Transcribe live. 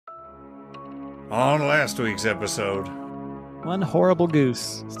On last week's episode. One horrible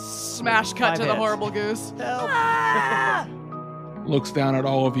goose. Smash cut to the horrible goose. Help. Looks down at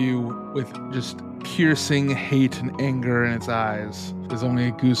all of you with just piercing hate and anger in its eyes, as only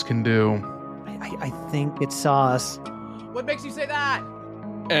a goose can do. I think it saw us. What makes you say that?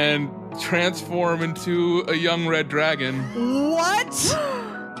 And transform into a young red dragon. What?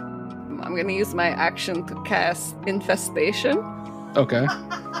 I'm gonna use my action to cast Infestation. Okay.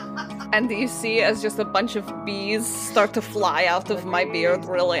 And do you see as just a bunch of bees start to fly out of my beard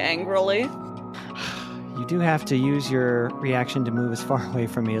really angrily? You do have to use your reaction to move as far away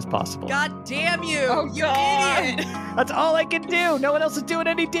from me as possible. God damn you! Oh, you God. idiot! That's all I can do. No one else is doing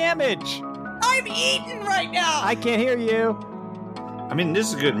any damage. I'm eating right now! I can't hear you. I mean,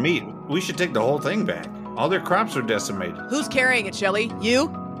 this is good meat. We should take the whole thing back. All their crops are decimated. Who's carrying it, Shelly? You?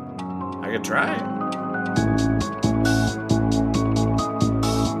 I could try it.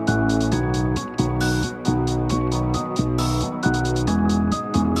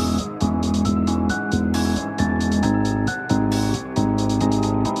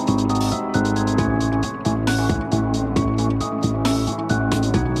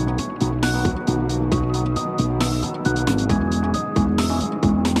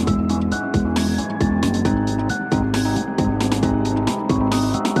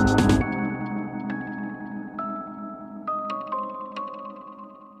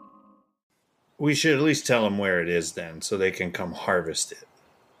 We should at least tell them where it is then, so they can come harvest it.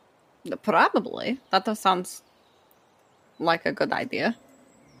 Probably. That sounds like a good idea.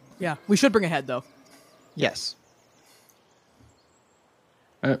 Yeah, we should bring a head, though. Yes.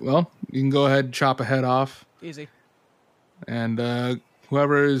 All right, well, you can go ahead and chop a head off. Easy. And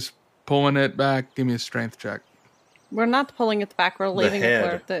whoever is pulling it back, give me a strength check. We're not pulling it back. We're leaving it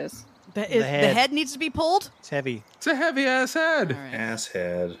where it is. The head needs to be pulled? It's heavy. It's a heavy-ass head. All right. Ass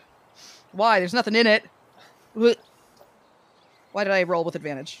head. Why? There's nothing in it. Why did I roll with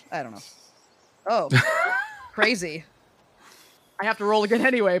advantage? I don't know. Oh. Crazy. I have to roll again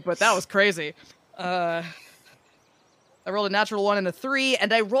anyway, but that was crazy. I rolled a natural 1 and a 3,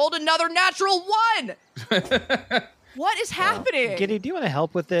 and I rolled another natural 1! What is happening? Giddy, do you want to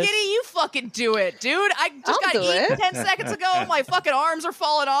help with this? Giddy, you fucking do it, dude. I just I'll got do eaten it. 10 seconds ago. My fucking arms are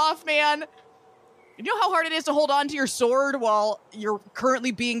falling off, man. You know how hard it is to hold on to your sword while you're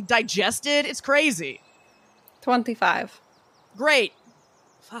currently being digested? It's crazy. 25. Great.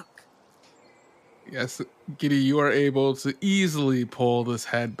 Fuck. Yes, Giddy, you are able to easily pull this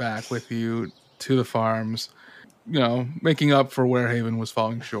head back with you to the farms, you know, making up for where Haven was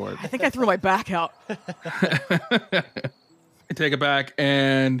falling short. I think I threw my back out. You take it back,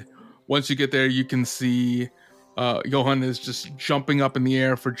 and once you get there, you can see Johan is just jumping up in the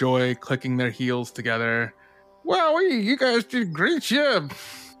air for joy, clicking their heels together. Wow, you guys did a great job.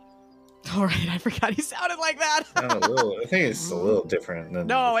 All right, I forgot he sounded like that. I think it's a little different than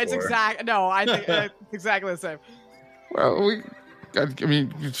No, it's before. I think it's exactly the same. Well, I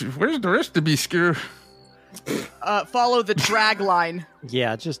mean, where's the rest of the skewer? Follow the drag line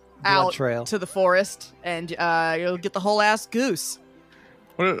Yeah, just blood out trail. to the forest, and you'll get the whole ass goose.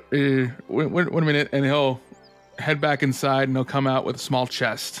 Wait a minute, and he'll head back inside, and he'll come out with a small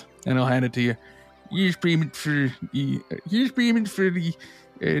chest, and he'll hand it to you. Here's payment for the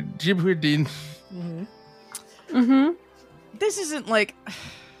Jibherdin. This isn't like...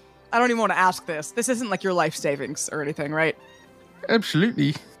 I don't even want to ask this. This isn't like your life savings or anything, right?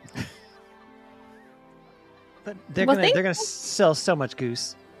 Absolutely. But they're Well, gonna sell so much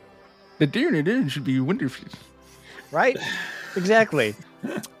goose, The doing it in should be wonderful. right? Exactly.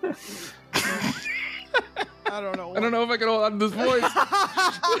 I don't know. I don't know if I can hold on to this voice.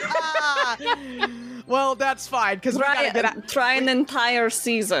 Well, that's fine, because we gotta get out. Try an entire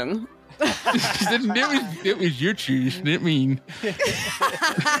season. That was your choice, not mean.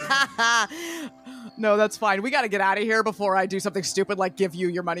 No, that's fine. We gotta get out of here before I do something stupid like give you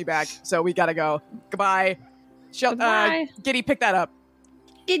your money back. So we gotta go. Goodbye. Goodbye. Giddy, pick that up.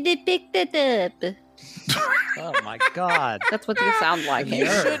 Did they pick that up? Oh my god. That's what you sound like.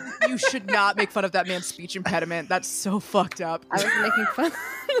 You should not make fun of that man's speech impediment. That's so fucked up. I was making fun.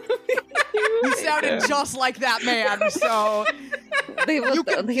 You sounded just like that man, so He was you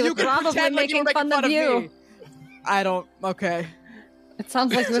probably can pretend like you were making fun of you. me. I don't. Okay, It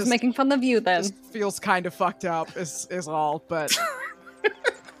sounds like he was Just- making fun of you then. just feels kind of fucked up. Is all, but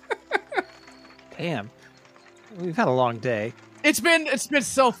Damn. We've had a long day. it's been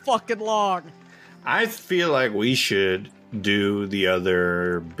so fucking long. I feel like we should do the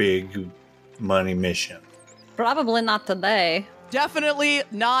other big money mission. Probably not today. Definitely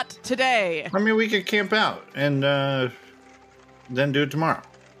not today. I mean, we could camp out and then do it tomorrow.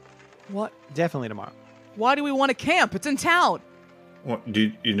 What? Definitely tomorrow. Why do we want to camp? It's in town. What, you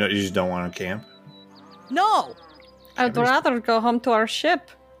just don't want to camp? No. I'd rather go home to our ship.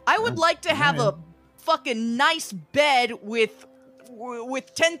 I would like to have a fucking nice bed with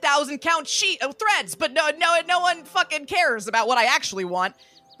 10,000 count threads, but no one fucking cares about what I actually want.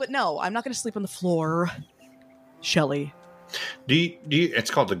 But no, I'm not going to sleep on the floor. Shelly. Do you,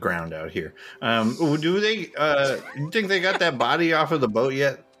 it's called the ground out here. Do they, you think they got that body off of the boat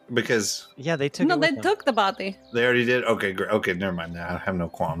yet? Because Yeah, they took No, it they with them. took the body. they already did? Okay, great. Okay, never mind. Now I have no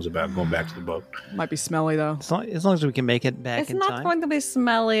qualms about going back to the boat. Might be smelly, though. As long as we can make it back It's in not time. going to be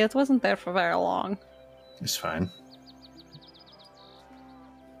smelly. It wasn't there for very long. It's fine.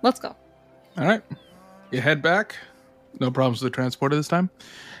 Let's go. All right. You head back. No problems with the transporter this time.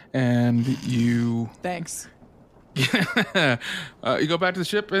 And you Thanks. you go back to the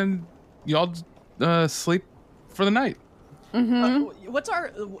ship and you all sleep for the night.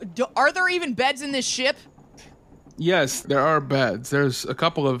 Are there even beds in this ship? Yes, there are beds. There's a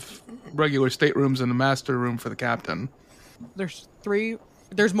couple of regular staterooms and a master room for the captain. There's 3.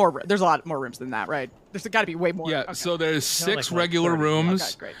 There's more. There's a lot more rooms than that, right? There's got to be way more. Yeah, Okay. so there's Sounds 6 like regular 30. rooms,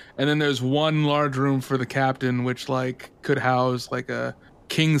 Okay, great. and then there's one large room for the captain, which could house a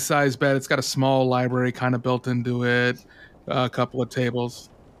king size bed. It's got a small library kind of built into it, a couple of tables.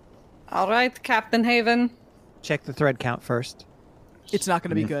 All right, Captain Haven. Check the thread count first. It's not going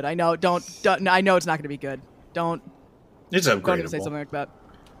to be good. I know. Don't. I know it's not going to be good. Don't It's even say something upgradable. like that.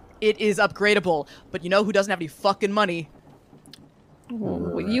 It is upgradable, but you know who doesn't have any fucking money?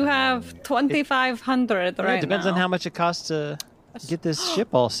 You have 2,500 Yeah, right it depends now. on how much it costs to get this ship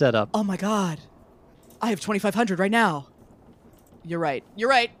all set up. Oh my god, I have 2,500 right now. You're right.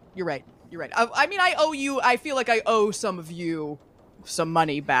 I mean, I owe you. I feel like I owe some of you some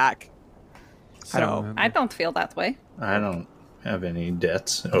money back. So, I don't remember. I don't feel that way. I don't have any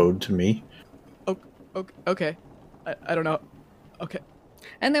debts owed to me. Okay. I don't know. Okay.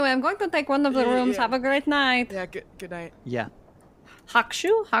 Anyway, I'm going to take one of the Yeah, rooms. yeah. Have a great night. Yeah. Good night. Yeah.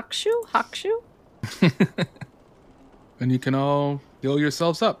 Hakshu, hakshu, hakshu. And you can all heal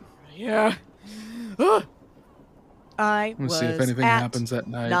yourselves up. Yeah. I We'll was see if anything at happens at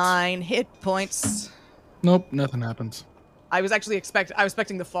night. 9 hit points. Nope, nothing happens. I was actually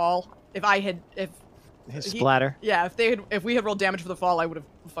expecting the fall. If His splatter. if we had rolled damage for the fall, I would have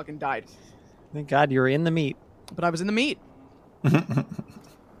fucking died. Thank God you were in the meat. But I was in the meat.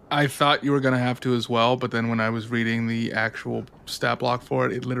 I thought you were going to have to as well, but then when I was reading the actual stat block for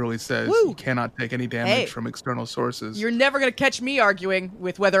it, it literally says Woo! you cannot take any damage Hey. from external sources. You're never gonna catch me arguing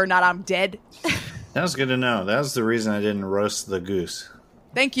with whether or not I'm dead. That was good to know. That was the reason I didn't roast the goose.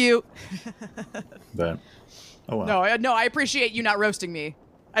 Thank you. But, oh well. No, I appreciate you not roasting me.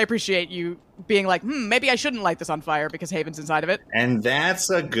 I appreciate you being like, maybe I shouldn't light this on fire because Haven's inside of it. And that's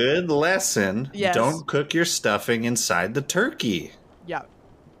a good lesson. Yes. Don't cook your stuffing inside the turkey. Yeah.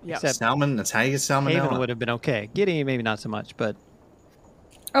 Yeah. Except Salmon, that's how you get salmonella. Haven would have been okay. Giddy, maybe not so much, but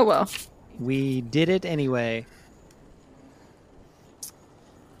Oh well. we did it anyway.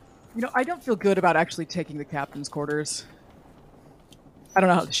 You know, I don't feel good about actually taking the captain's quarters. I don't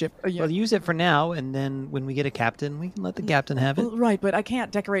know how the ship. Yeah. Well, use it for now, and then when we get a captain, we can let the captain have it. Well, right, but I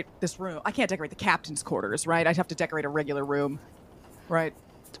can't decorate this room. I can't decorate the captain's quarters, right? I'd have to decorate a regular room, right?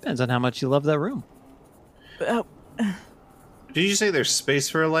 Depends on how much you love that room. Did you say there's space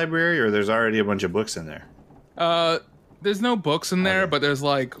for a library, or there's already a bunch of books in there? There's no books in there, Okay. but there's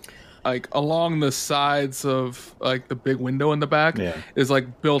like along the sides of the big window in the back Yeah. is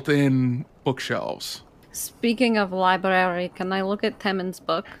built-in bookshelves. Speaking of library, can I look at Temin's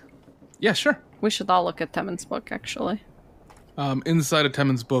book? Yeah, sure. We should all look at Temin's book, actually. Inside of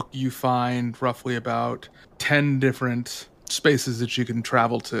Temin's book, you find roughly about 10 different spaces that you can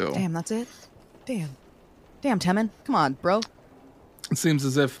travel to. Damn, that's it? Damn, Temin. Come on, bro. It seems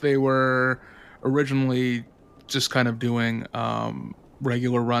as if they were originally just kind of doing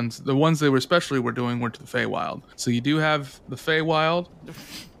regular runs. The ones they were especially were doing were to the Feywild. So you do have the Feywild.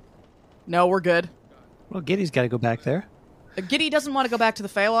 No, we're good. Well, Giddy's got to go back there. Giddy doesn't want to go back to the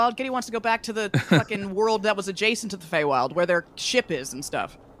Feywild. Giddy wants to go back to the fucking world that was adjacent to the Feywild, where their ship is and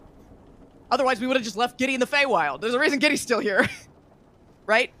stuff. Otherwise, we would have just left Giddy in the Feywild. There's a reason Giddy's still here.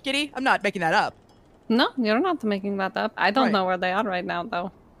 Right, Giddy? I'm not making that up. No, you're not making that up. I don't Right. know where they are right now,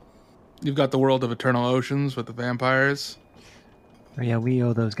 though. You've got the world of Eternal Oceans with the vampires. Oh, yeah, we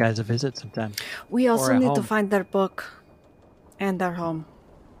owe those guys a visit sometime. We also at need to home. find their book and their home.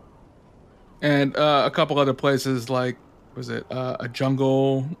 And a couple other places a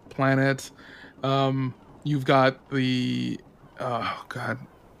jungle planet. You've got the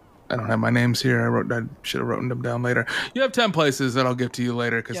I don't have my names here. I should have written them down later. You have 10 places that I'll give to you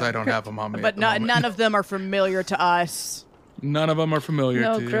later because Yeah. I don't have them on me. But none of them are familiar to us. None of them are familiar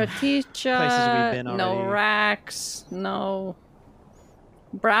No to you. Graticha, Places we've been no already. Rax, no...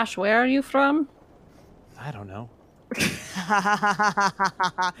 Brash, where are you from? I don't know.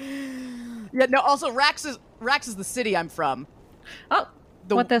 Yeah, no, also Rax is the city I'm from. Oh,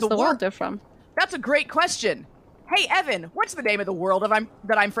 The- what is the the wor- world they're from? That's a great question. Hey, Evan, what's the name of the world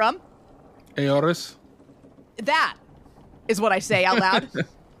that I'm from? Aorus? That is what I say out loud.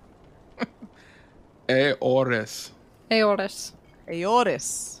 Aorus. Aorus.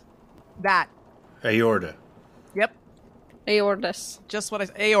 Aortis. That. Aorta. Yep. Aortus. Just what I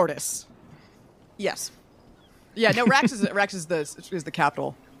Aortis. Yes. Yeah, no, Rax is the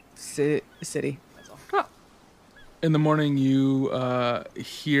capital city. That's all. Oh, In the morning, you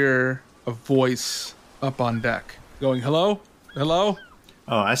hear a voice up on deck going, hello? Hello?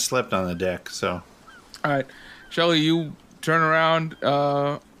 Oh, I slept on the deck, so All right. Shelly, you turn around,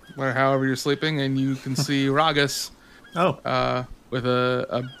 however you're sleeping, and you can see Ragus with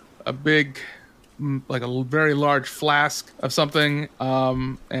a big, like a very large flask of something,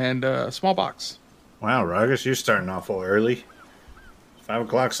 and a small box. wow, Ragus, you're starting awful early. 5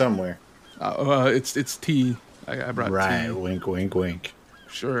 o'clock somewhere. It's tea. I brought Right, tea. wink, wink, wink.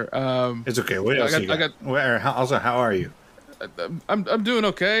 Sure. It's okay. What else you got? Also, how are you? I'm doing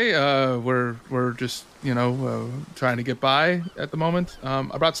okay. We're just trying to get by at the moment. I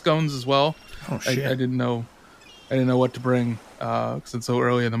brought scones as well. Oh shit! I didn't know what to bring since it's so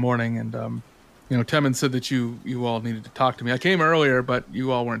early in the morning, and Temin said that you all needed to talk to me. I came earlier, but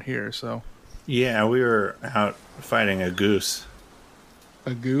you all weren't here, so. Yeah, we were out fighting a goose.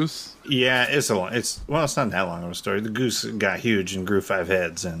 A goose? Yeah, it's not that long of a story. The goose got huge and grew 5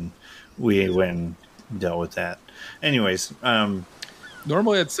 heads, and we went and dealt with that. Anyways,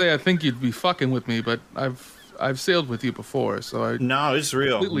 Normally I'd say I think you'd be fucking with me, but I've sailed with you before, so I. no, it's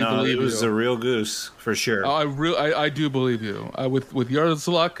real. Completely No, it believe was you. a real goose for sure. I do believe you. With your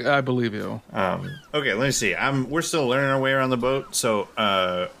luck, I believe you. Okay, let me see. We're still learning our way around the boat, so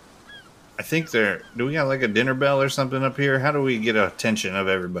I think do we got like a dinner bell or something up here? How do we get attention of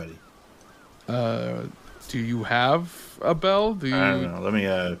everybody? Do you have a bell? Do you? I don't know. Let me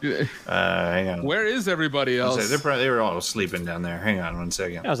hang on. Where is everybody One else? second. They were all sleeping down there. Hang on one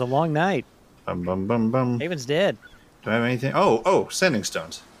second. That was a long night. Bum bum bum bum. Do Haven's dead. I have anything? Oh, sending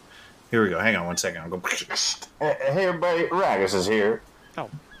stones. Here we go. Hang on one second. I'll go. Hey everybody, Ragus is here. Oh,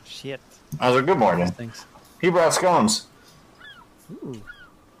 shit. I was like, good morning. Thanks. He brought scones. Ooh.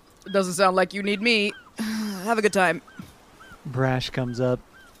 Doesn't sound like you need me. Have a good time. Brash comes up.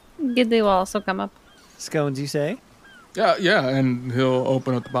 Giddy will also come up. Scones, you say? Yeah, and he'll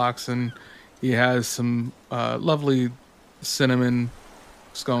open up the box and he has some lovely cinnamon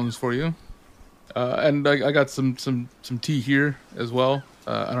scones for you. And I got some tea here as well.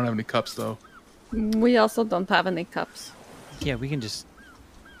 I don't have any cups though. We also don't have any cups. Yeah, we can just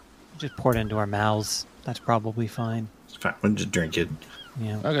pour it into our mouths. That's probably fine. It's fine. We'll just drink it.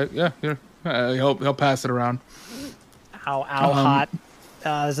 Yeah. Okay, yeah, here. He'll pass it around. Ow, hot.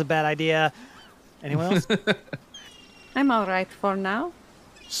 This is a bad idea. Anyone else? I'm all right for now.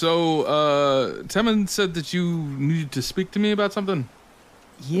 So, Temin said that you needed to speak to me about something.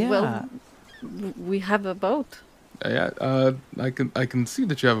 Yeah. Well, we have a boat. Yeah, I can see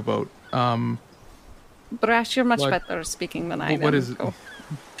that you have a boat. Brash, you're much What- better speaking than I am. what is it?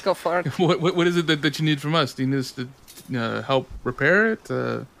 Go for it. What is it that you need from us? Do you need us to help repair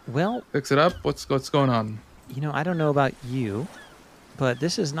it? Well, Fix it up? What's going on? I don't know about you, but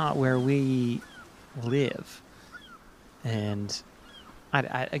this is not where we live. And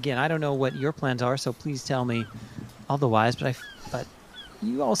I don't know what your plans are, so please tell me otherwise. But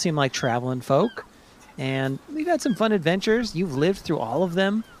you all seem like traveling folk, and we've had some fun adventures. You've lived through all of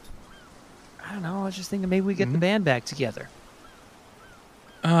them. I don't know. I was just thinking maybe we get the band back together.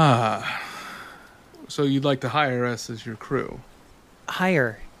 So you'd like to hire us as your crew?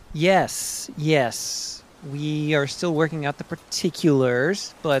 Hire. Yes. We are still working out the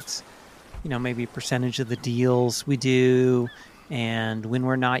particulars, but maybe a percentage of the deals we do, and when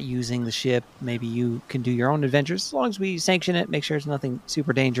we're not using the ship, maybe you can do your own adventures as long as we sanction it, make sure it's nothing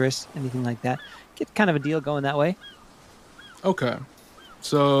super dangerous, anything like that. Get kind of a deal going that way. Okay.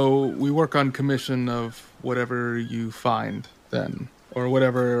 So we work on commission of whatever you find then, or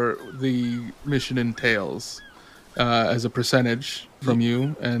whatever the mission entails, as a percentage from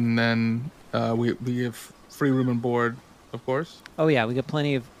you, and then we have free room and board, of course. Oh yeah, we got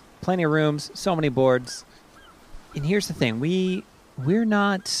plenty of rooms, so many boards. And here's the thing, we're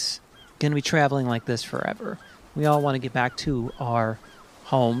not going to be traveling like this forever. We all want to get back to our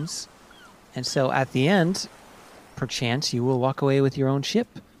homes. And so at the end, perchance you will walk away with your own ship.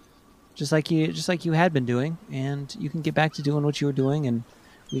 Just like you had been doing, and you can get back to doing what you were doing, and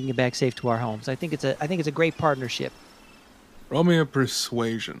we can get back safe to our homes. I think it's a great partnership. Roll me a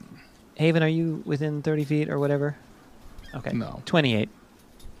persuasion. Haven, are you within 30 feet or whatever? Okay. No. 28.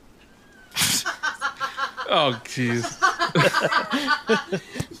 Oh, jeez.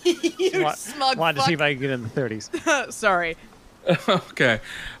 You smug Wanted to fuck. see if I could get in the 30s. Sorry. Okay.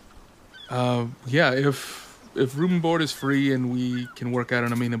 Yeah, if room and board is free and we can work out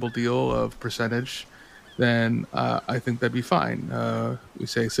an amenable deal of percentage, then I think that'd be fine. We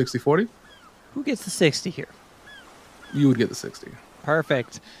say 60-40? Who gets the 60 here? You would get the 60.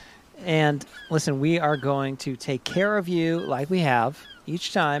 Perfect. And listen, we are going to take care of you like we have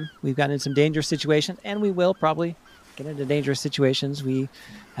each time we've gotten in some dangerous situations, and we will probably get into dangerous situations. We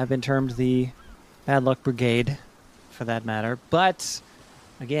have been termed the Bad Luck Brigade, for that matter. But,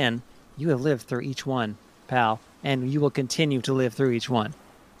 again, you have lived through each one, pal, and you will continue to live through each one.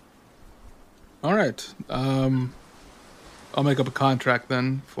 All right. I'll make up a contract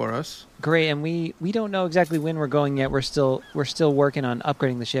then for us. Great, and we don't know exactly when we're going yet. We're still working on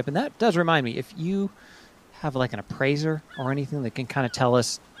upgrading the ship, and that does remind me, if you have like an appraiser or anything that can kind of tell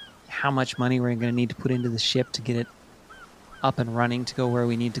us how much money we're going to need to put into the ship to get it up and running to go where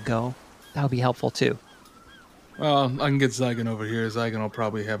we need to go, that would be helpful too. Well, I can get Zygon over here. Zygon will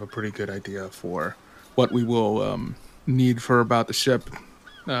probably have a pretty good idea for what we will need for about the ship.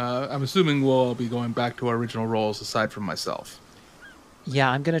 I'm assuming we'll all be going back to our original roles aside from myself. Yeah,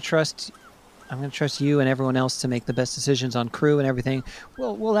 I'm going to trust you and everyone else to make the best decisions on crew and everything.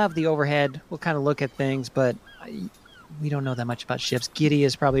 We'll have the overhead. We'll kind of look at things, but we don't know that much about ships. Giddy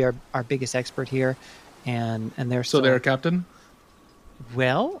is probably our biggest expert here, and they're So they're a captain?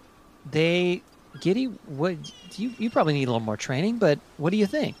 Well, Giddy, what you probably need a little more training, but what do you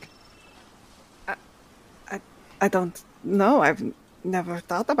think? I don't know. I've never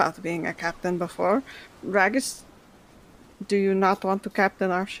thought about being a captain before. Ragus, do you not want to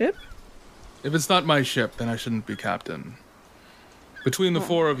captain our ship? If it's not my ship, then I shouldn't be captain. Between the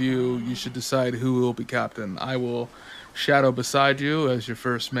four of you, you should decide who will be captain. I will shadow beside you as your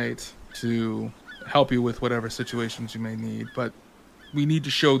first mate to help you with whatever situations you may need, but we need to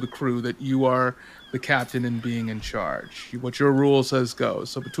show the crew that you are the captain and being in charge. What your rule says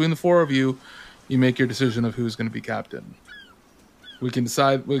goes. So between the four of you, you make your decision of who's going to be captain. We can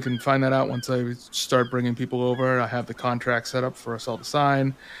find that out once I start bringing people over. I have the contract set up for us all to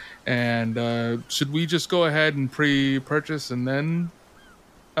sign. And should we just go ahead and pre-purchase and then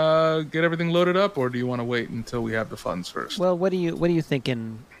get everything loaded up, or do you want to wait until we have the funds first? Well, what are you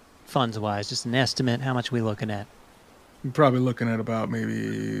thinking funds-wise? Just an estimate. How much are we looking at? I'm probably looking at about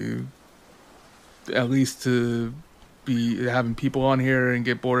maybe at least to be having people on here and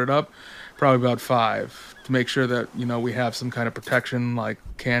get boarded up, probably about 5 to make sure that, we have some kind of protection like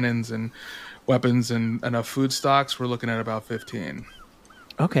cannons and weapons and enough food stocks. We're looking at about 15.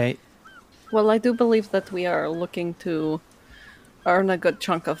 Okay. Well, I do believe that we are looking to earn a good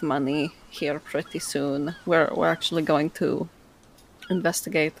chunk of money here pretty soon. We're actually going to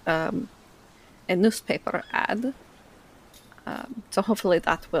investigate a newspaper ad. So hopefully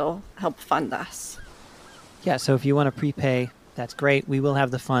that will help fund us. Yeah, so if you want to prepay, that's great. We will have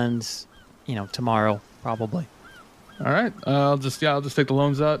the funds, tomorrow, probably. All right. I'll just take the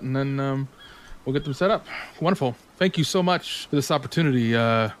loans out and then we'll get them set up. Wonderful. Thank you so much for this opportunity.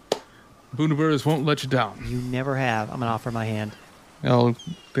 Boonabers won't let you down. You never have. I'm going to offer my hand. I'll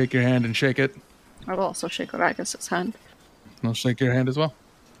take your hand and shake it. I will also shake Ragus' hand. I'll shake your hand as well.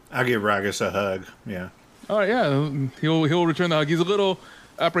 I'll give Ragus a hug. Yeah. All right, yeah. He'll return the hug. He's a little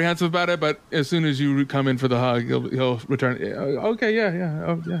apprehensive about it, but as soon as you come in for the hug, he'll return. Okay, yeah.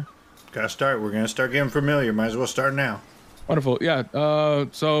 Oh, yeah. Gotta start. We're gonna start getting familiar. Might as well start now. Wonderful. Yeah.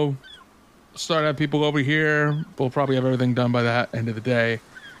 So start having people over here. We'll probably have everything done by the end of the day,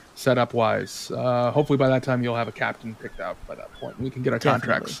 setup wise. Hopefully by that time you'll have a captain picked out by that point. We can get our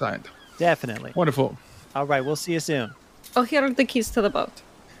contracts signed. Definitely. Wonderful. All right, we'll see you soon. Oh, here are the keys to the boat.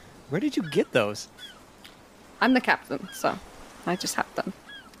 Where did you get those? I'm the captain, so I just have them.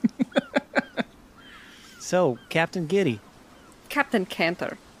 So, Captain Giddy. Captain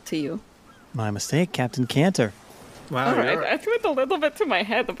Cantor, to you. My mistake, Captain Cantor. Wow. All right, I threw it a little bit to my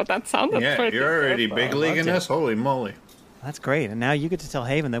head, but that sounded Yeah, pretty you're already good, big though. leaguing Okay. us. Holy moly! That's great. And now you get to tell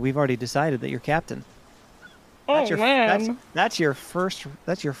Haven that we've already decided that you're captain. Oh, man. That's your first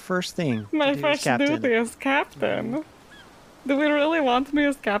thing. to My do as first captain. duty as captain. Do we really want me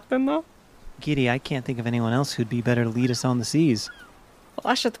as captain, though? Giddy, I can't think of anyone else who'd be better to lead us on the seas. Well,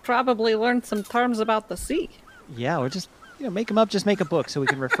 I should probably learn some terms about the sea. Yeah, or just make them up. Just make a book so we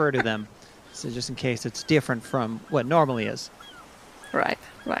can refer to them. So just in case it's different from what normally is. Right.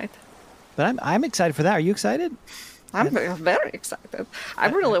 But I'm excited for that. Are you excited? I'm very excited. I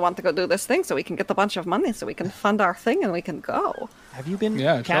really want to go do this thing so we can get a bunch of money so we can fund our thing and we can go. Have you been?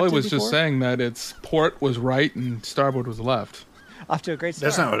 Yeah, Charlie captain was before? just saying that its port was right and starboard was left. Off to a great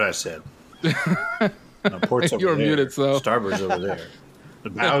start. That's not what I said. No, port's over You were there. muted, so. Starboard's over there. The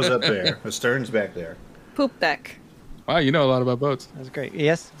bow's up there. The stern's back there. Poop deck. Wow, you know a lot about boats. That was great.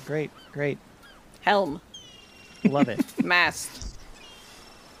 Yes, great. Helm. Love it. Mast.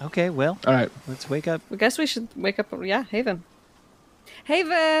 Okay, well, All right. let's wake up. I guess we should wake up. Yeah, Haven.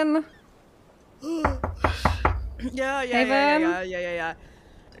 Haven! Yeah. Haven?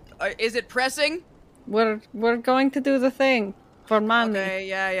 Is it pressing? We're going to do the thing for money. Okay,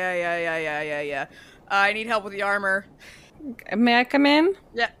 yeah. I need help with the armor. May I come in?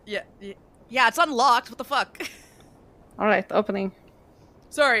 Yeah, it's unlocked. What the fuck? All right, opening.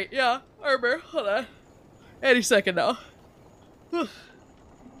 Sorry, yeah, armor. Hold on. Any second now.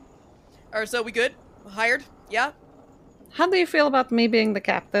 Alright, so we good? Hired? Yeah? How do you feel about me being the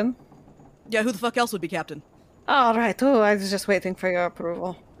captain? Yeah, who the fuck else would be captain? All right. Oh, I was just waiting for your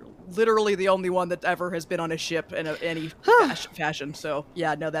approval. Literally the only one that ever has been on a ship in any fashion, so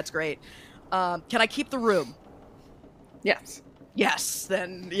yeah, no, that's great. Can I keep the room? Yes. Yes,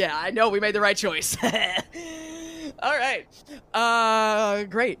 then yeah, I know we made the right choice. All right.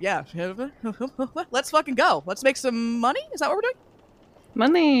 Great, yeah. Let's fucking go. Let's make some money? Is that what we're doing?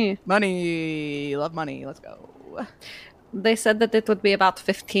 Money. Money. Love money. Let's go. They said that it would be about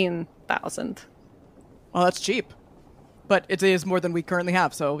 15,000. Well, that's cheap. But it is more than we currently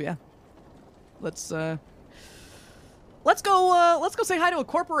have, so yeah. Let's go say hi to a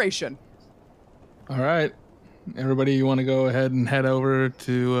corporation. All right. Everybody, you want to go ahead and head over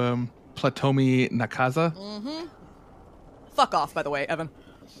to Platomi Nakaza? Mm-hmm. Fuck off, by the way, Evan.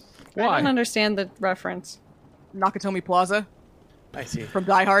 I Why? don't understand the reference. Nakatomi Plaza I see. from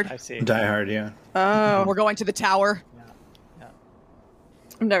Die Hard. I see. Die Hard, yeah. Oh, We're going to the tower.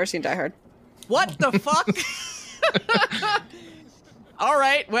 I've never seen Die Hard. What the fuck? All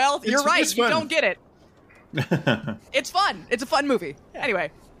right, well, you're right. It's You fun. don't get it. It's fun. It's a fun movie.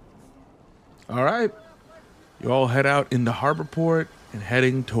 Anyway. All right. You all head out into Harbor Port and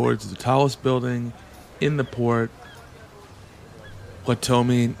heading towards the tallest building in the port,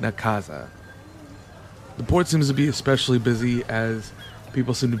 Platomi Nakaza. The port seems to be especially busy as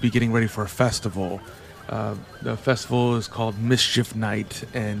people seem to be getting ready for a festival. The festival is called Mischief Night,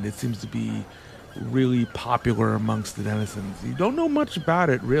 and it seems to be really popular amongst the denizens. You don't know much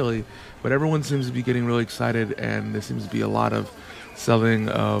about it, really, but everyone seems to be getting really excited, and there seems to be a lot of selling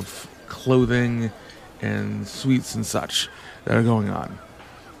of clothing and sweets and such that are going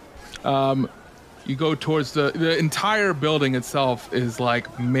on. You go towards the entire building itself is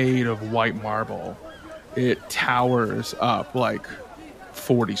like made of white marble. It towers up like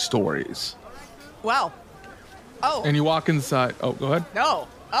 40 stories. Wow. Oh. And you walk inside. Oh, go ahead. No.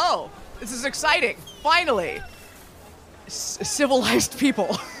 Oh. This is exciting. Finally. Civilized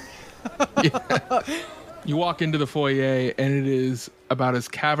people. You walk into the foyer, and it is about as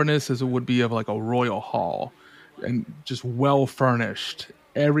cavernous as it would be of like a royal hall, and just well furnished.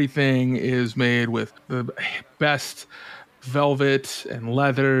 Everything is made with the best velvet and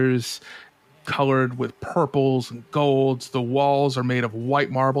leathers, colored with purples and golds. The walls are made of white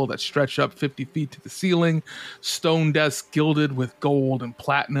marble that stretch up 50 feet to the ceiling. Stone desks gilded with gold and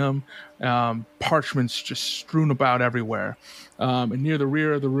platinum. Parchments just strewn about everywhere. And near the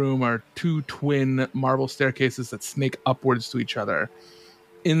rear of the room are two twin marble staircases that snake upwards to each other.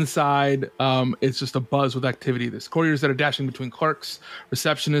 Inside, it's just a buzz with activity. There's courtiers that are dashing between clerks,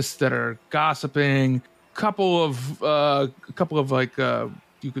 receptionists that are gossiping, couple of like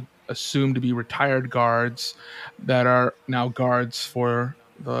you could assume to be retired guards that are now guards for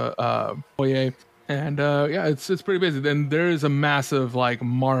the foyer. And yeah, it's pretty busy. Then there is a massive like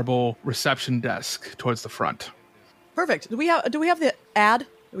marble reception desk towards the front. Perfect. Do we have the ad?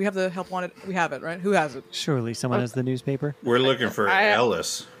 Do we have the help wanted? We have it, right? Who has it? Surely someone has the newspaper. We're looking for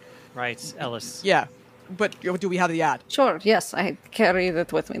Ellis. Right, Ellis. Yeah. But do we have the ad? Sure, yes, I carried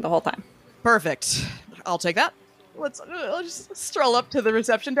it with me the whole time. Perfect. I'll take that. Let's just stroll up to the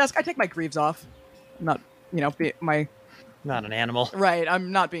reception desk. I take my greaves off. I'm not, Not an animal. right.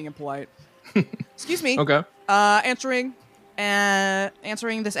 I'm not being impolite. Excuse me. Okay. Answering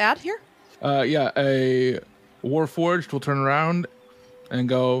this ad here. Yeah, a Warforged will turn around and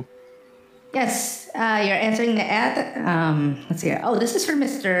go, Yes, you're answering the ad. Let's see here. Oh, this is for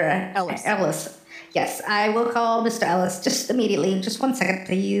Mr. Ellis. Yes, I will call Mr. Ellis just immediately. Just 1 second,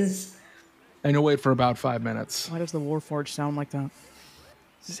 please. and you'll wait for about 5 minutes. Why does the Warforged sound like that?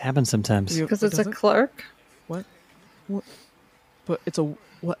 This happens sometimes. Because it's a Does it? clerk. What? But it's a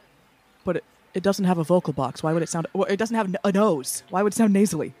what? But it doesn't have a vocal box. Why would it sound? Well, it doesn't have a nose. Why would it sound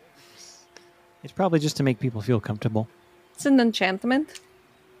nasally? It's probably just to make people feel comfortable. It's an enchantment.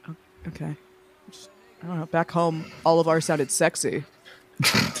 Okay. I don't know. Back home, all of ours sounded sexy.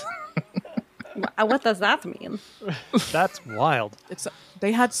 What does that mean? That's wild.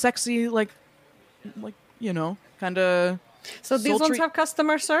 They had sexy like kind of. So these ones Sultry- have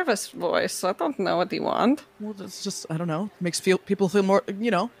customer service voice. I don't know what you want. Well, it's just I don't know. Makes people feel more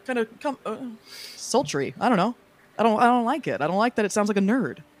kind of sultry. I don't know. I don't like it. I don't like that it sounds like a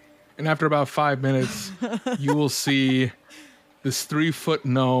nerd. And after about 5 minutes, you will see this 3-foot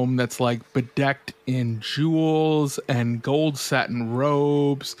gnome that's like bedecked in jewels and gold satin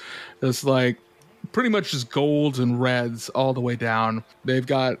robes. That's like pretty much just golds and reds all the way down. They've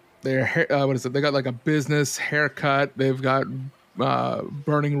got their hair, They got like a business haircut. They've got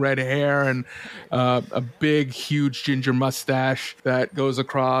burning red hair and a big, huge ginger mustache that goes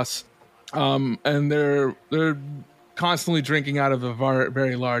across. And they're constantly drinking out of a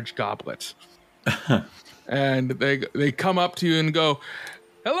very large goblet. And they come up to you and go,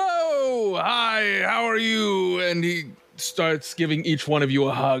 "Hello, hi, how are you?" And he starts giving each one of you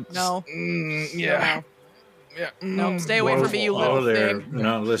a hug. No. Yeah. Yeah. No, stay away from me, you little thing.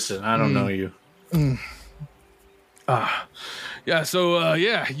 No, listen, I don't know you. Yeah. So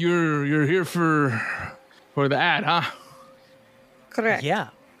you're here for the ad, huh? Correct. Yeah.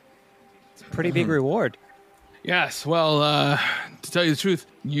 It's a pretty big reward. Yes. Well, to tell you the truth,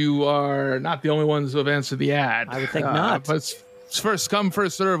 you are not the only ones who have answered the ad. I would think not. But it's first come,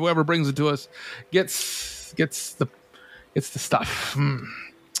 first serve. Whoever brings it to us gets the stuff.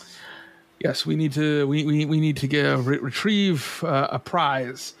 Yes, we need to retrieve a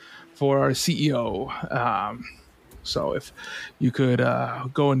prize for our CEO. So if you could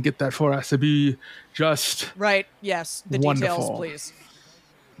go and get that for us, it'd be just Right. Yes. The wonderful. details, please.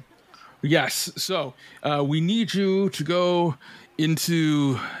 Yes. So we need you to go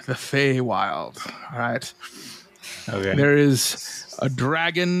into the Feywild. All right. Okay. There is a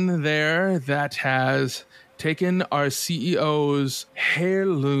dragon there that has taken our CEO's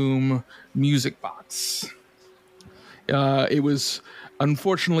heirloom music box. It was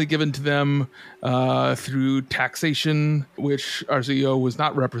unfortunately given to them through taxation, which our CEO was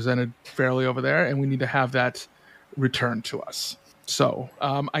not represented fairly over there, and we need to have that returned to us. So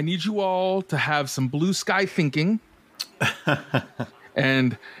I need you all to have some blue sky thinking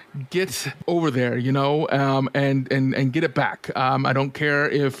and get over there, and get it back. I don't care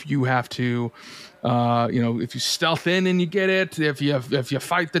if you have to, if you stealth in and you get it, if you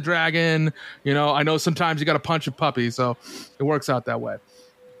fight the dragon, I know sometimes you got to punch a puppy, so it works out that way.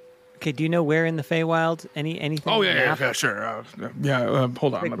 Okay, do you know where in the Feywild? Anything? Oh yeah, sure.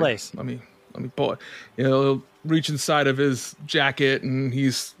 Hold on. Big place. Let me pull it. He'll reach inside of his jacket and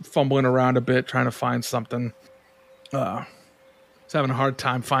he's fumbling around a bit trying to find something. He's having a hard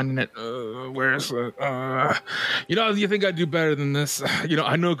time finding it. Where's it? You think I'd do better than this?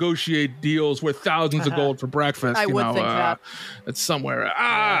 I negotiate deals worth thousands of gold for breakfast. I would think that. It's somewhere.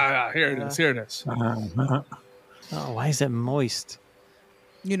 Here it is. Here it is. Oh, why is it moist?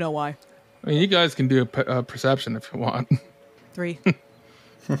 You know why. I mean, you guys can do a perception if you want. 3.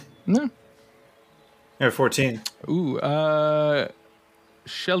 No. Yeah, 14. Ooh,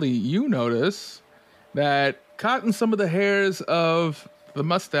 Shelly, you notice that caught in some of the hairs of the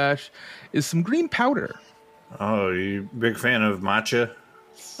mustache is some green powder. Oh, you big fan of matcha?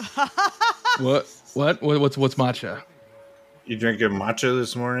 What's matcha? You drinking matcha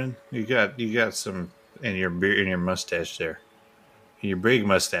this morning? You got some in your mustache there. Your big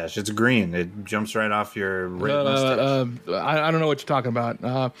mustache. It's green. It jumps right off your red mustache. I don't know what you're talking about.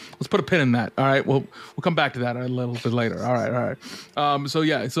 Let's put a pin in that. All right. We'll come back to that a little bit later. All right. So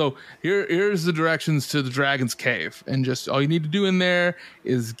here's the directions to the Dragon's Cave, and just all you need to do in there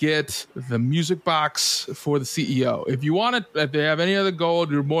is get the music box for the CEO. If you want it, if they have any other gold,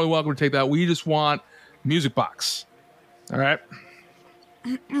 you're more than welcome to take that. We just want music box. All right.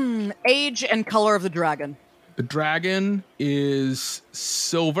 Age and color of the dragon. The dragon is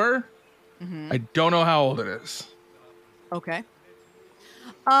silver. I don't know how old it is. Okay.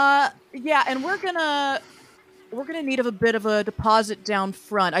 Yeah, and we're gonna need a bit of a deposit down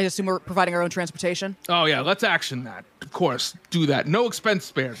front. I assume we're providing our own transportation. Oh yeah, let's action that. Of course, do that. No expense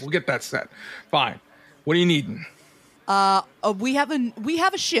spared. We'll get that set. Fine. What are you needing? We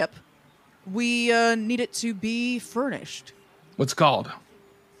have a ship. We need it to be furnished. What's it called?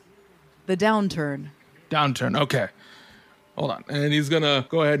 The Downturn. Downturn. Okay. Hold on. And he's going to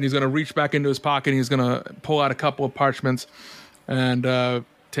go ahead and he's going to reach back into his pocket. And he's going to pull out a couple of parchments and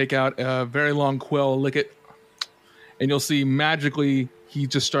take out a very long quill, lick it. And you'll see magically he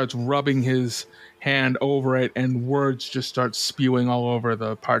just starts rubbing his hand over it and words just start spewing all over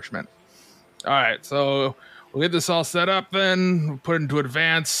the parchment. All right, so we'll get this all set up then. We'll put it into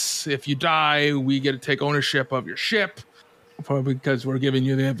advance. If you die, we get to take ownership of your ship because we're giving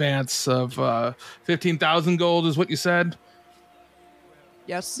you the advance of 15,000 gold is what you said?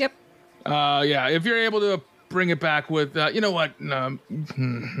 Yes. Yep. Yeah, if you're able to bring it back with, you know what? Let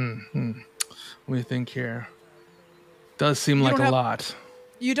me think here. Does seem like a lot.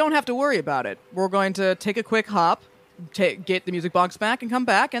 You don't have to worry about it. We're going to take a quick hop, get the music box back, and come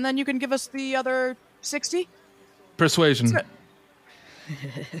back, and then you can give us the other 60. Persuasion.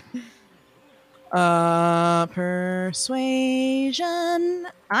 Persuasion.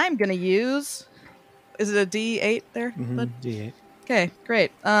 I'm gonna use. Is it a D8 there? D8. Okay,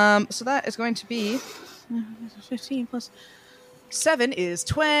 great. So that is going to be 15 plus 7 is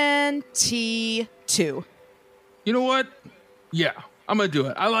 22. You know what? Yeah, I'm going to do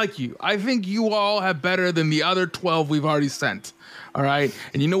it. I like you. I think you all have better than the other 12 we've already sent. All right?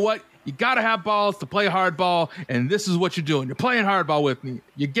 And you know what? You got to have balls to play hardball, and this is what you're doing. You're playing hardball with me.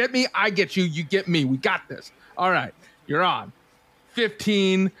 You get me, I get you, you get me. We got this. All right, you're on.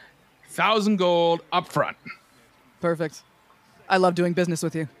 15,000 gold up front. Perfect. I love doing business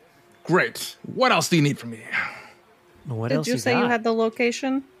with you. Great. What else do you need from me? What else Did you say you had the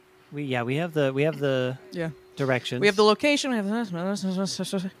location? We have the directions. We have the location. We have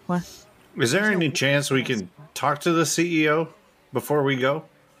the... What? Is there any chance we can talk to the CEO before we go?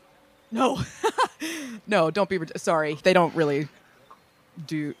 No. No, don't be... Sorry. They don't really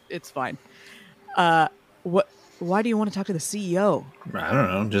do... It's fine. What? Why do you want to talk to the CEO? I don't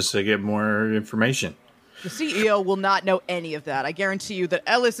know, just to get more information. The CEO will not know any of that. I guarantee you that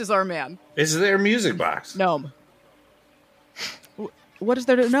Ellis is our man. Is there a music box? Gnome. What is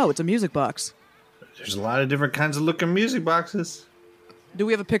there to know? It's a music box. There's a lot of different kinds of looking music boxes. Do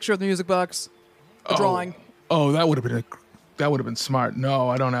we have a picture of the music box? A drawing? Oh, that would have been smart. No,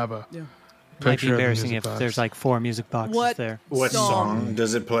 I don't have a Might be picture of the embarrassing music if box. there's like 4 music boxes there. What song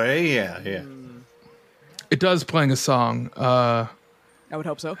does it play? Yeah. It does playing a song. I would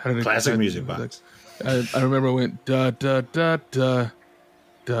hope so. Classic music box. I remember it went da da da da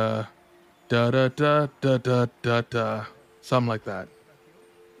da da da da da da da da, something like that.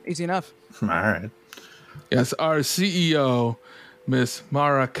 Easy enough. All right. Yes, our CEO, Miss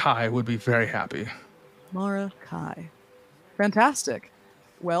Mara Kai, would be very happy. Mara Kai. Fantastic.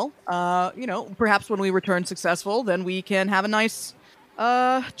 Well, perhaps when we return successful, then we can have a nice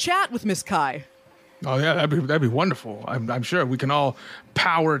chat with Miss Kai. Oh yeah, that'd be wonderful. I'm sure we can all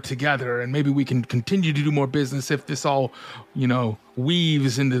power together, and maybe we can continue to do more business if this all,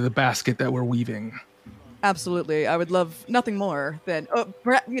 weaves into the basket that we're weaving. Absolutely. I would love nothing more than,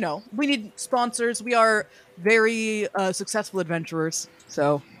 we need sponsors. We are very successful adventurers.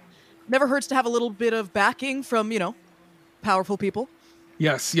 So never hurts to have a little bit of backing from, powerful people.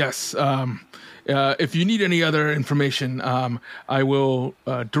 Yes. If you need any other information, I will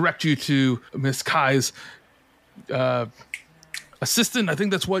direct you to Miss Kai's assistant. I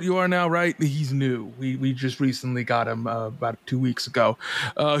think that's what you are now, right? He's new. We just recently got him about 2 weeks ago.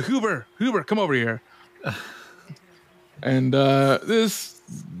 Huber, come over here. And this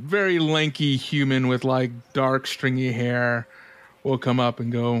very lanky human with like dark stringy hair will come up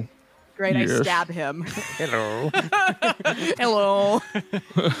and go, Great, yes. I stab him. Hello. Hello.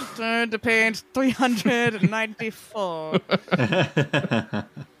 Turn to page 394.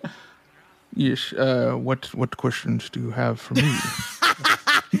 Yes. What questions do you have for me?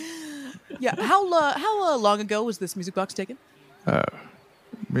 Yeah, how long ago was this music box taken?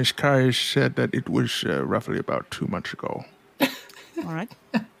 Miss Kai said that it was roughly about 2 months ago. All right.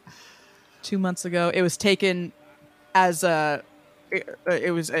 2 months ago, it was taken as a.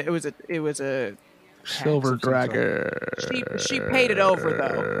 It was a Silver dragon. She paid it over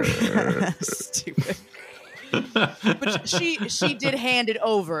though. Stupid. But she did hand it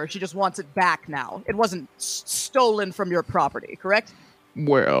over. She just wants it back now. It wasn't stolen from your property, correct?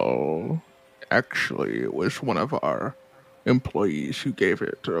 Well, actually, it was one of our employees who gave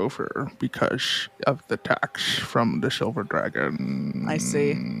it over because of the tax from the Silver Dragon. I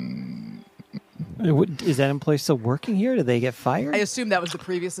see. Is that employee still working here? Did they get fired? I assume that was the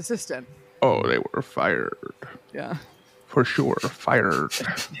previous assistant. Oh, they were fired. Yeah. For sure, fired.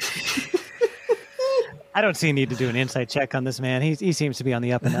 I don't see a need to do an insight check on this man. He seems to be on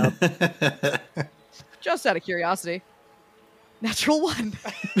the up and up. Just out of curiosity. Natural 1.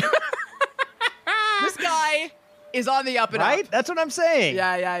 This guy is on the up and Right? up. That's what I'm saying.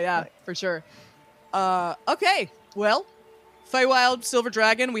 Yeah, for sure. Okay, well, Feywild, Silver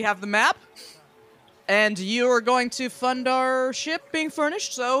Dragon, we have the map. And you are going to fund our ship being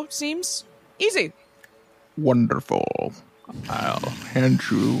furnished, so seems easy. Wonderful. I'll hand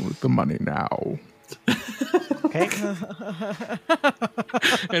you the money now. Okay.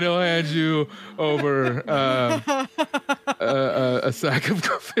 And he'll hand you over a sack of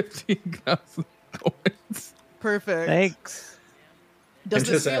 15,000 coins. Perfect. Thanks. Does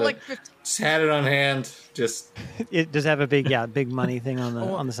this Just feel like 15? Just had it on hand. Just It does have a big money thing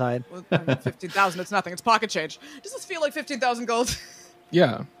on the side. 15,000, it's nothing. It's pocket change. Does this feel like 15,000 gold?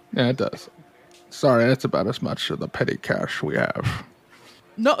 Yeah, it does. Sorry, that's about as much of the petty cash we have.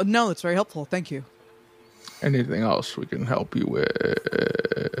 No, it's very helpful. Thank you. Anything else we can help you with?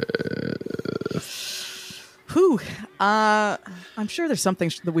 Whew. I'm sure there's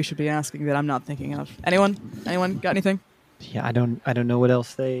something that we should be asking that I'm not thinking of. Anyone got anything? Yeah, I don't know what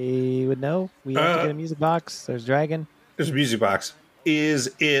else they would know. We have to get a music box. There's Dragon. there's a music box.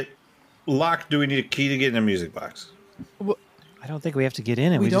 Is it locked? Do we need a key to get in a music box? I don't think we have to get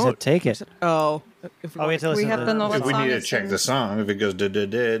in it. We We just have don't- to take it. Oh. If Oh, we have to listen We have to to know the what We song need to it's check in. the song. If it goes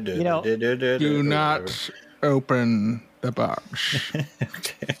know- Do not open the box.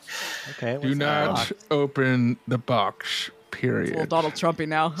 Okay. Do what's not that? open the box. Well, Period. Donald Trumpy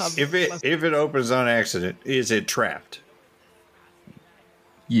now. If it opens on accident, is it trapped?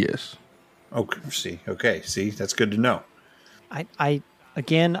 Yes. Okay. See, that's good to know. I'm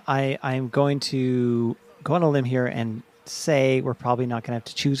going to go on a limb here and say we're probably not going to have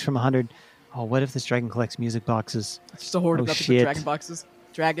to choose from 100. Oh, what if this dragon collects music boxes? It's just a horde of Oh, nothing but shit. dragon boxes.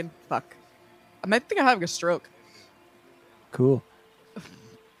 Dragon, fuck. I think I'm having a stroke. Cool.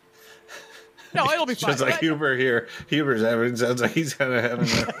 No, it'll be fine. Just like Huber here. Huber's having sounds like he's kind of having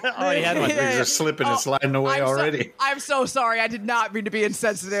Already had one. things are slipping and sliding away already. I'm so sorry. I did not mean to be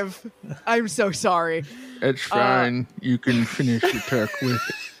insensitive. I'm so sorry. It's fine. You can finish your talk with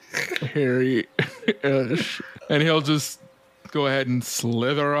Harry Ellis. And he'll just go ahead and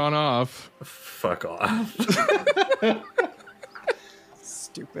slither on off. Fuck off.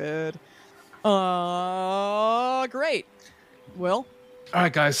 Stupid. Great. Well, All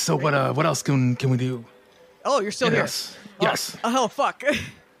right, guys. So what else can we do? oh, you're still Yes. Yes. here. Oh, fuck.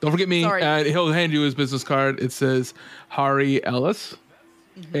 Don't forget me. Sorry. He'll hand you his business card. It says Hari Ellis.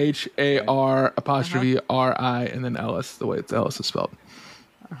 HAR apostrophe RI and then Ellis, the way it's Ellis is spelled.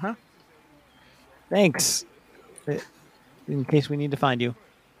 Thanks. In case we need to find you.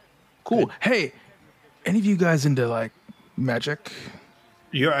 Cool. Hey, any of you guys into like magic?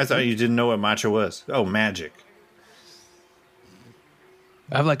 I thought you didn't know what matcha was. Oh, magic.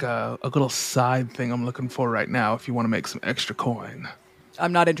 I have like a little side thing I'm looking for right now if you want to make some extra coin.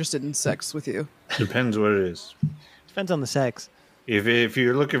 I'm not interested in sex with you. Depends what it is. Depends on the sex. If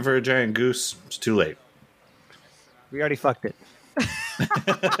you're looking for a giant goose, it's too late. We already fucked it.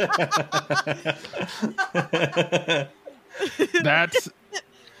 That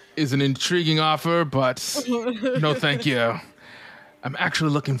is an intriguing offer, but no thank you. I'm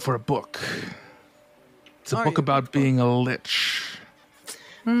actually looking for a book. It's a Are book you? about being a lich.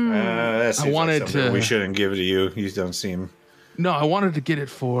 That seems I wanted like something to- we shouldn't give it to you. You don't seem. No, I wanted to get it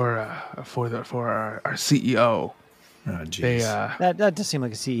for our CEO. Oh, jeez. They That does seem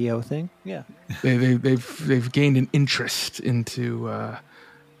like a CEO thing. Yeah. they've gained an interest into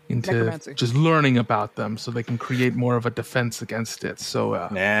Necromancy. just learning about them, so they can create more of a defense against it. So, Nah,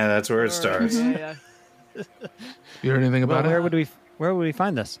 that's where it starts. Yeah. you heard anything Well, about where it? would we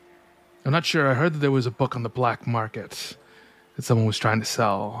find this? I'm not sure. I heard that there was a book on the black market that someone was trying to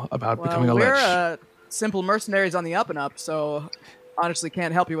sell about becoming a we're lich. simple mercenaries on the up and up, so honestly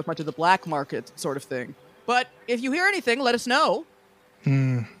can't help you with much of the black market sort of thing. But if you hear anything, let us know.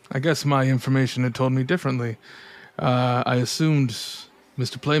 I guess my information had told me differently. I assumed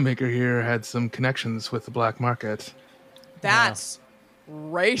Mr. Playmaker here had some connections with the black market. That's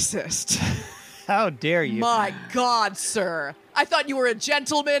racist. How dare you? My God, sir. I thought you were a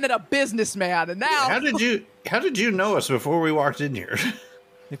gentleman and a businessman, and now How did you know us before we walked in here?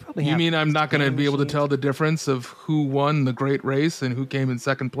 They probably You have mean I'm not going to be able to machines. tell the difference of who won the great race and who came in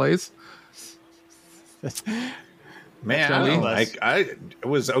second place? Man, Shall we? I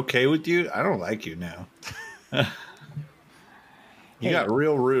was okay with you. I don't like you now. You Hey. got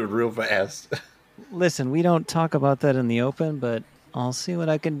real rude real fast. Listen, we don't talk about that in the open, but I'll see what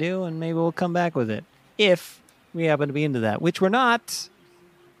I can do, and maybe we'll come back with it if we happen to be into that, which we're not.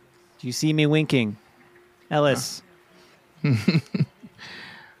 Do you see me winking, Ellis?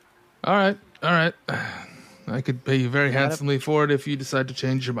 All right. I could pay you very handsomely for it if you decide to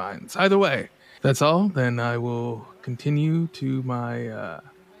change your minds. Either way, That's all. Then I will continue to my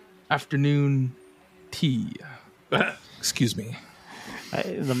afternoon tea. Excuse me.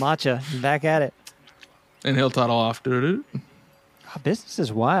 The matcha, back at it. And he'll toddle off. Oh, business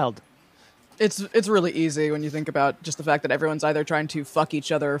is wild. It's really easy when you think about just the fact that everyone's either trying to fuck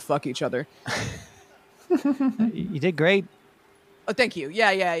each other or fuck each other. You did great. Oh, thank you.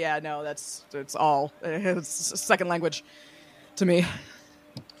 Yeah. No, it's all. It's second language to me.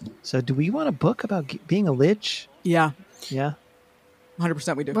 So do we want a book about being a lich? Yeah, Yeah.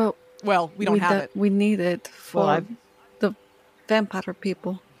 100% we do. Well, we don't have it. We need it for Well, the vampire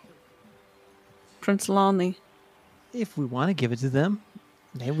people. Prince Lonnie. If we want to give it to them,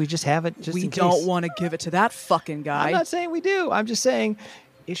 maybe we just have it just We in case. don't want to give it to that fucking guy. I'm not saying we do. I'm just saying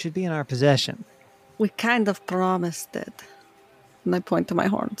it should be in our possession. We kind of promised it. And I point to my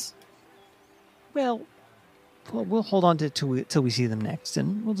horns. Well, we'll hold on to it till we see them next,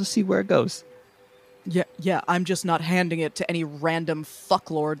 and we'll just see where it goes. Yeah. I'm just not handing it to any random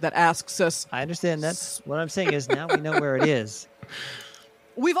fucklord that asks us. I understand. That's what I'm saying is now we know where it is.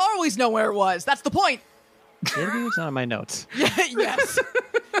 We've always known where it was. That's the point. Maybe it's not on my notes. Yes.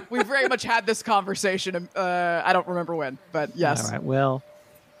 We very much had this conversation. I don't remember when, but yes. All right. Well,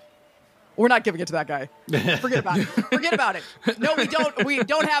 we're not giving it to that guy. Forget about it. Forget about it. No, we don't. We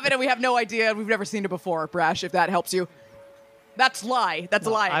don't have it, and we have no idea. We've never seen it before, Brash. If that helps you, that's lie. That's a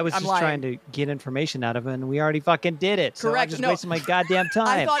lie. I was I'm just lying. trying to get information out of him, and we already fucking did it. So Correct. I'm just No. wasting my goddamn time.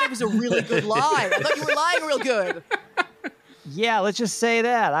 I thought it was a really good lie. I thought you were lying real good. Yeah, let's just say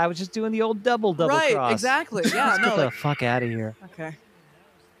that. I was just doing the old double Right. cross. Exactly. Yeah. Let's No. get the fuck out of here. Okay.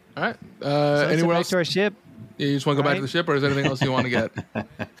 All right. So let's Anywhere head back else? to our ship? Yeah, you just want to go back to the ship, or is there anything else you want to get?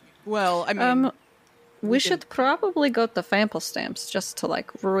 Well, I mean, We should probably go to Fample Stamps just to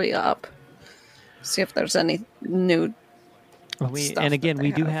re-up. See if there's any new stuff And again, that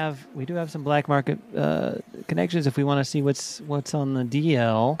we they do have some black market connections if we want to see what's on the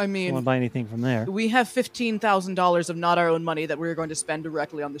DL. I mean, want to buy anything from there? we have $15,000 of not our own money that we're going to spend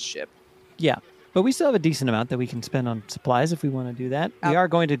directly on the ship. Yeah, but we still have a decent amount that we can spend on supplies if we want to do that. We are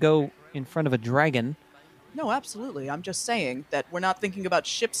going to go in front of a dragon. No, absolutely. I'm just saying that we're not thinking about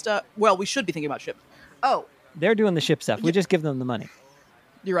ship stuff. Well, we should be thinking about ship. Oh, They're doing the ship stuff. We just give them the money.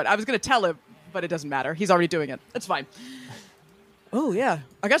 you're right. I was going to tell him, but it doesn't matter. He's already doing it. It's fine. Oh, yeah.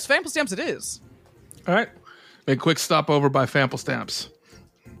 I guess Fample Stamps it is. All right. Make a quick stop over by Fample Stamps.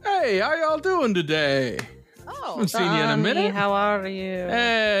 Hey, how y'all doing today? Oh, Haven't seen you in a Donnie, minute. how are you?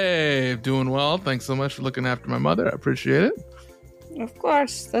 Hey, doing well. Thanks so much for looking after my mother. I appreciate it. Of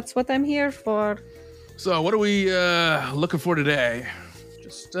course, that's what I'm here for. So, what are we looking for today?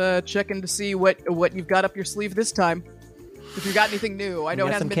 just checking to see what you've got up your sleeve this time. If you got anything new. I know We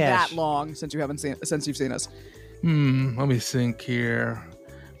it got hasn't some been cash. that long since you've seen us. Let me think here.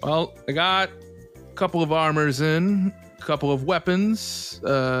 Well, I got a couple of armors in, a couple of weapons,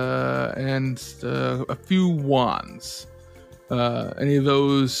 and a few wands. Any of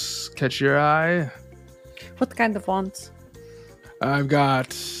those catch your eye? What kind of wands? I've got,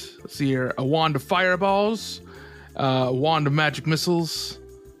 let's see here, a wand of fireballs, a wand of magic missiles,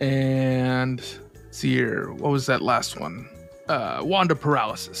 and let's see here, what was that last one? Wand of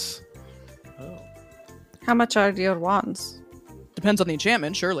paralysis. How much are your wands? Depends on the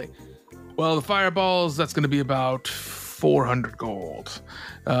enchantment, surely. Well, the fireballs, that's going to be about 400 gold.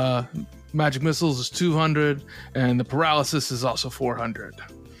 Magic missiles is 200, and the paralysis is also 400.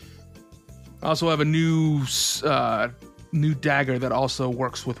 I also have a new dagger that also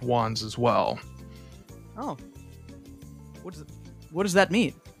works with wands as well. Oh. What does that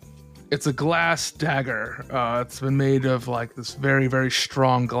mean? It's a glass dagger. It's been made of this very, very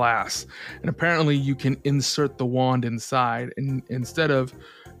strong glass, and apparently you can insert the wand inside, and instead of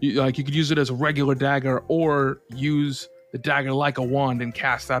you could use it as a regular dagger, or use the dagger like a wand and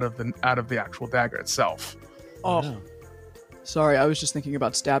cast out of the actual dagger itself. Oh. Sorry, I was just thinking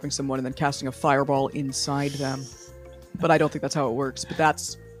about stabbing someone and then casting a fireball inside them. But I don't think that's how it works, but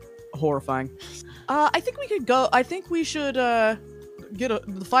that's horrifying. I think we could go. I think we should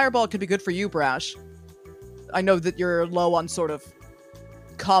the fireball could be good for you, Brash. I know that you're low on sort of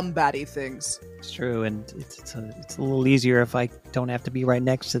combat-y things. It's true, and it's a little easier if I don't have to be right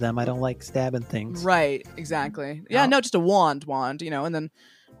next to them. I don't like stabbing things. Right, exactly. Yeah, no, just a wand, and then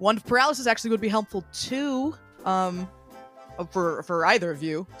wand of paralysis actually would be helpful too. For either of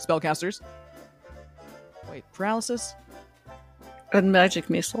you spellcasters. Wait, paralysis? And magic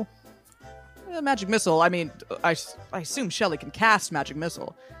missile. Magic missile. I mean, I assume Shelly can cast magic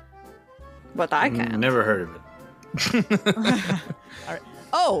missile. But I can. Never heard of it. All right.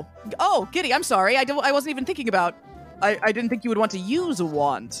 Oh, Giddy, I'm sorry. I wasn't even thinking about. I didn't think you would want to use a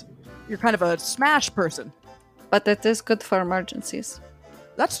wand. you're kind of a smash person. But it is good for emergencies.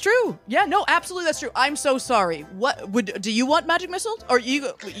 That's true. Yeah, no, absolutely, that's true. I'm so sorry. Do you want magic missiles, or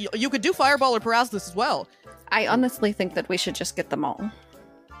you could do fireball or paralysis as well? I honestly think that we should just get them all.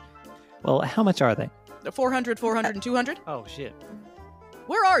 Well, how much are they? 400, 400, and 200. Oh, shit.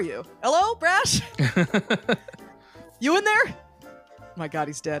 Where are you? Hello, Brash? You in there? My God,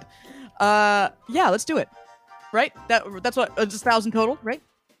 he's dead. Yeah, let's do it. Right? That's what, just 1,000 total, right?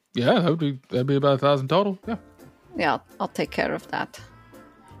 Yeah, that'd be about 1,000 total. Yeah. Yeah, I'll take care of that.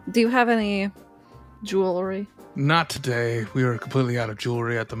 Do you have any jewelry? Not today. We are completely out of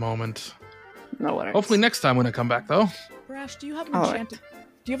jewelry at the moment. No worries. Hopefully next time when I come back, though. Brash, do you have All Do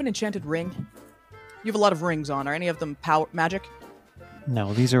you have an enchanted ring? You have a lot of rings on. Are any of them magic?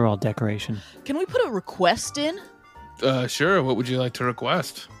 No, these are all decoration. Can we put a request in? Sure. What would you like to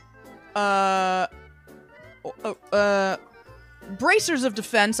request? Bracers of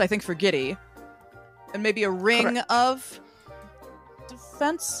defense, I think, for Giddy. And maybe a ring Correct. of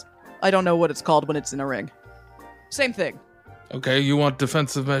defense? I don't know what it's called when it's in a ring. Same thing. Okay, you want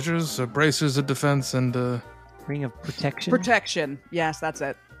defensive measures, bracers of defense, and Ring of protection? Protection. Yes, that's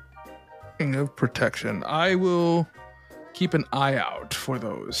it. ring of protection. I will keep an eye out for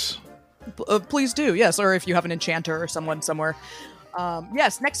those. Please do, yes. Or if you have an enchanter or someone somewhere.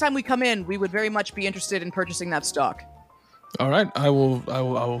 Yes, next time we come in, we would very much be interested in purchasing that stock. All right, I will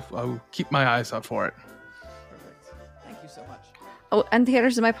keep my eyes out for it. Perfect. Thank you so much. Oh, and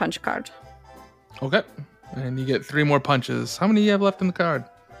here's my punch card. Okay, and you get 3 more punches. How many do you have left in the card?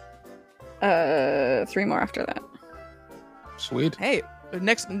 3 more after that. Sweet. Hey,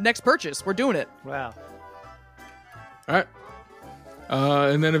 next purchase. We're doing it. Wow. All right.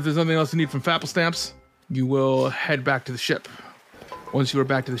 And then if there's nothing else you need from Fapple Stamps, you will head back to the ship. Once you are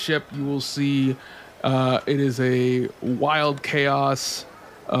back to the ship, you will see it is a wild chaos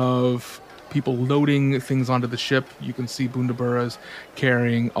of people loading things onto the ship. You can see Bundaburas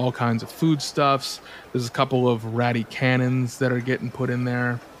carrying all kinds of foodstuffs. There's a couple of ratty cannons that are getting put in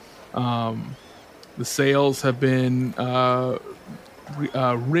there. The sails have been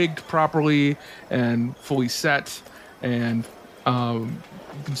rigged properly and fully set, and you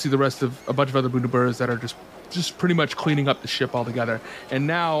can see the rest of a bunch of other Bundaburas that are just pretty much cleaning up the ship altogether. And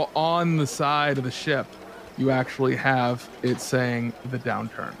now on the side of the ship, you actually have it saying the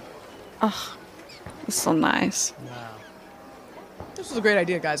downturn. Oh, that's so nice. This was a great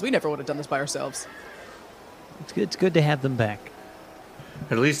idea, guys. We never would have done this by ourselves. It's good to have them back.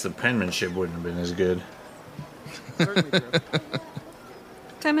 At least the penmanship wouldn't have been as good. Certainly true.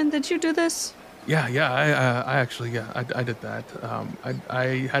 Timon, did you do this? Yeah, I actually I did that.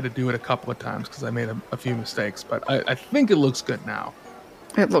 I had to do it a couple of times because I made a few mistakes, but I think it looks good now.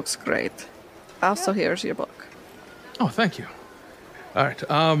 It looks great. Also, here's your book. Oh, thank you. All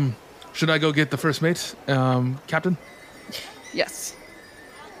right. Should I go get the first mate, Captain? Yes.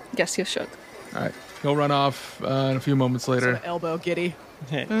 Yes, you should. All right. He'll run off in a few moments Sort later. of elbow Giddy.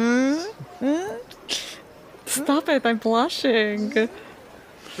 Stop it, I'm blushing.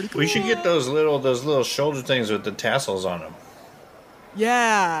 We should get those little shoulder things with the tassels on them.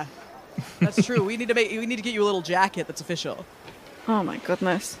 Yeah, that's true. We need to get you a little jacket that's official, Oh my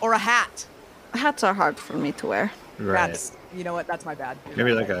goodness. or a hat. Hats are hard for me to wear. Right. That's, you know what? That's my bad.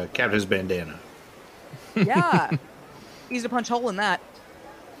 Maybe like a captain's bandana. Yeah, easy to punch hole in that.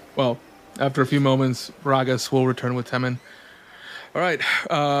 Well, after a few moments, Ragas will return with Temin. All right.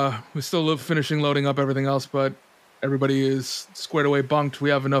 We're still finishing loading up everything else, but everybody is squared away, bunked. We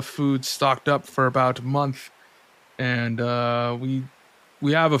have enough food stocked up for about a month, and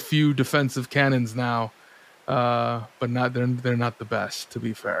we have a few defensive cannons now, but they're not the best, to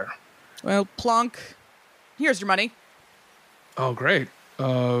be fair. Well, plonk. Here's your money. Oh, great.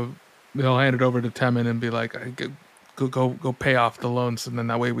 They'll hand it over to Temin and be like, go pay off the loans, and then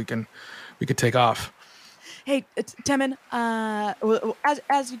that way we could take off. Hey, Temin.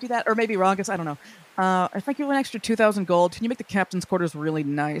 As you do that, or maybe Ragas, I don't know. I think you have an extra 2,000 gold. Can you make the captain's quarters really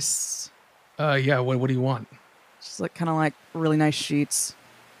nice? Yeah. What do you want? Just kind of like really nice sheets,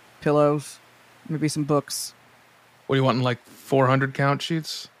 pillows, maybe some books. What do you want? Like 400 count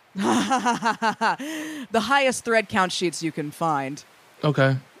sheets? The highest thread count sheets you can find.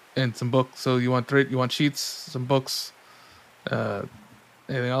 Okay, and some books. So you want sheets, some books,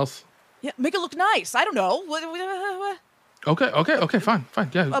 anything else? Yeah, make it look nice. I don't know. Okay, fine.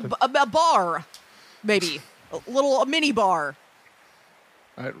 Yeah. A bar, maybe a mini bar.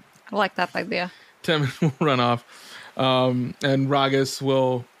 All right. I like that idea. Tim will run off, and Ragas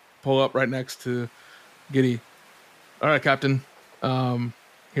will pull up right next to Giddy. All right, Captain.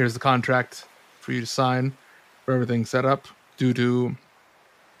 Here's the contract for you to sign for everything set up. Due to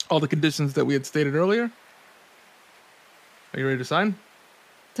all the conditions that we had stated earlier. Are you ready to sign?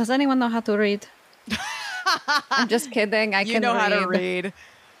 Does anyone know how to read? I'm just kidding. I You can know read. how to read.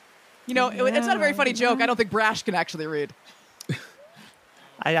 You know, it's not a very funny joke. I don't think Brash can actually read.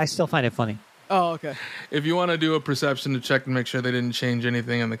 I still find it funny. Oh, okay. If you want to do a perception to check and make sure they didn't change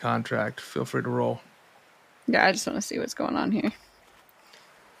anything in the contract, feel free to roll. Yeah, I just want to see what's going on here.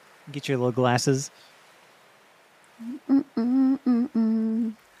 Get your little glasses.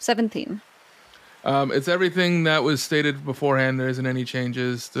 17. It's everything that was stated beforehand. There isn't any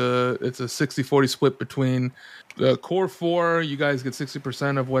changes. It's a 60-40 split between the core 4. You guys get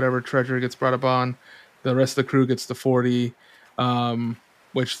 60% of whatever treasure gets brought up on. The rest of the crew gets the 40,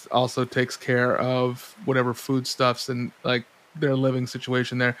 which also takes care of whatever foodstuffs and like their living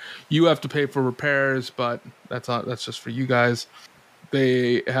situation there. You have to pay for repairs, but that's just for you guys.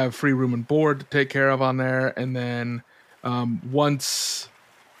 They have free room and board to take care of on there, and then once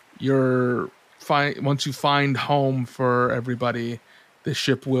you find home for everybody, the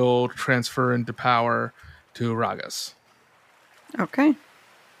ship will transfer into power to Ragas. Okay.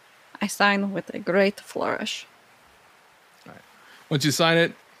 I sign with a great flourish. All right. Once you sign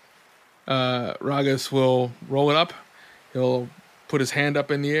it, Ragas will roll it up. He'll put his hand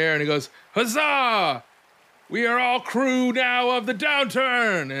up in the air and he goes, "Huzzah! We are all crew now of the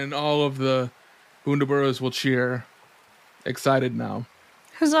Downturn!" And all of the Bundaburros will cheer, excited now.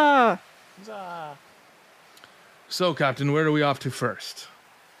 Huzzah! So, Captain, where are we off to first?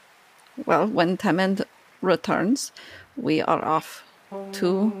 Well, when Temend returns, we are off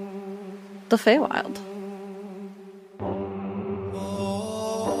to the Feywild.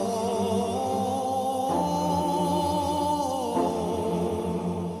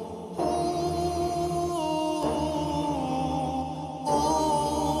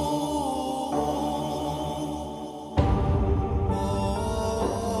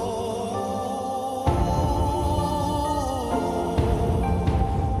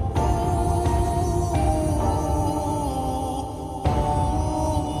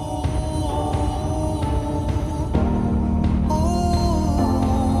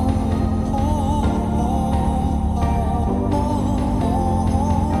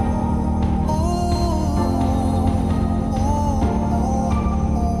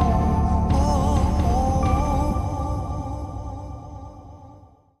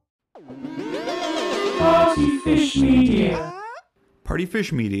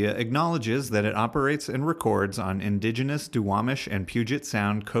 Partyfish Media acknowledges that it operates and records on indigenous Duwamish and Puget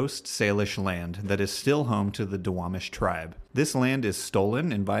Sound Coast Salish land that is still home to the Duwamish tribe. This land is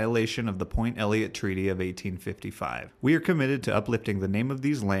stolen in violation of the Point Elliott Treaty of 1855. We are committed to uplifting the name of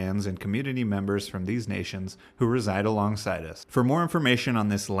these lands and community members from these nations who reside alongside us. For more information on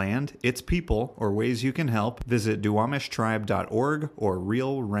this land, its people, or ways you can help, visit duwamishtribe.org or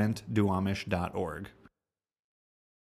realrentduwamish.org.